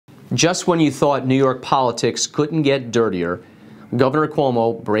Just when you thought New York politics couldn't get dirtier, Governor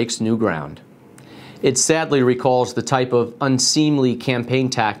Cuomo breaks new ground. It sadly recalls the type of unseemly campaign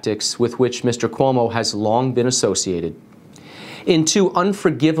tactics with which Mr. Cuomo has long been associated. In two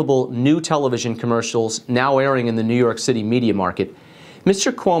unforgivable new television commercials now airing in the New York City media market,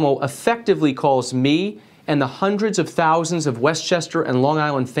 Mr. Cuomo effectively calls me and the hundreds of thousands of Westchester and Long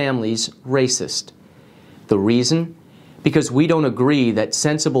Island families racist. The reason? Because we don't agree that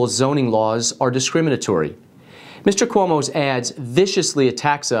sensible zoning laws are discriminatory. Mr. Cuomo's ads viciously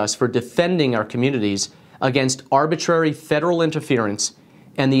attacks us for defending our communities against arbitrary federal interference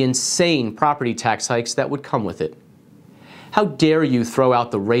and the insane property tax hikes that would come with it. How dare you throw out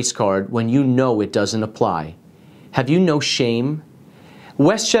the race card when you know it doesn't apply? Have you no shame?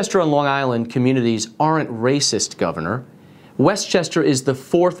 Westchester and Long Island communities aren't racist, Governor. Westchester is the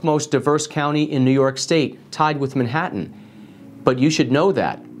fourth most diverse county in New York State, tied with Manhattan. But you should know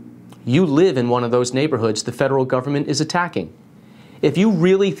that. You live in one of those neighborhoods the federal government is attacking. If you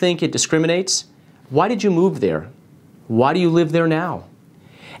really think it discriminates, why did you move there? Why do you live there now?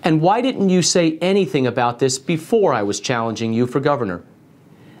 And why didn't you say anything about this before I was challenging you for governor?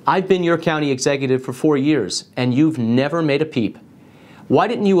 I've been your county executive for 4 years, and you've never made a peep. Why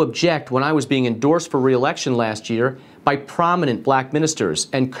didn't you object when I was being endorsed for re-election last year by prominent black ministers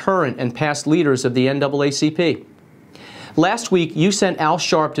and current and past leaders of the NAACP? Last week, you sent Al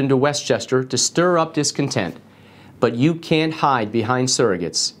Sharpton to Westchester to stir up discontent, but you can't hide behind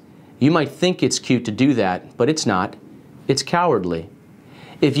surrogates. You might think it's cute to do that, but it's not. It's cowardly.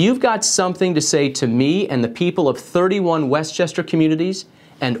 If you've got something to say to me and the people of 31 Westchester communities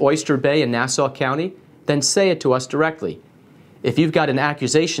and Oyster Bay and Nassau County, then say it to us directly. If you've got an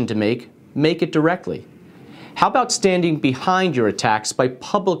accusation to make it directly. How about standing behind your attacks by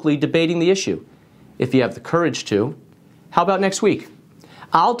publicly debating the issue, if you have the courage to? How about next week?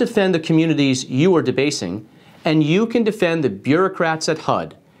 I'll defend the communities you are debasing, and you can defend the bureaucrats at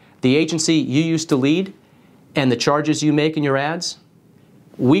HUD, the agency you used to lead, and the charges you make in your ads.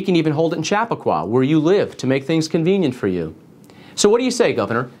 We can even hold it in Chappaqua, where you live, to make things convenient for you. So what do you say,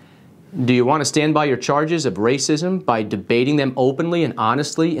 Governor? Do you want to stand by your charges of racism by debating them openly and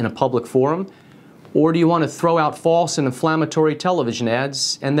honestly in a public forum? Or do you want to throw out false and inflammatory television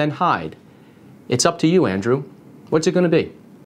ads and then hide? It's up to you, Andrew. What's it going to be?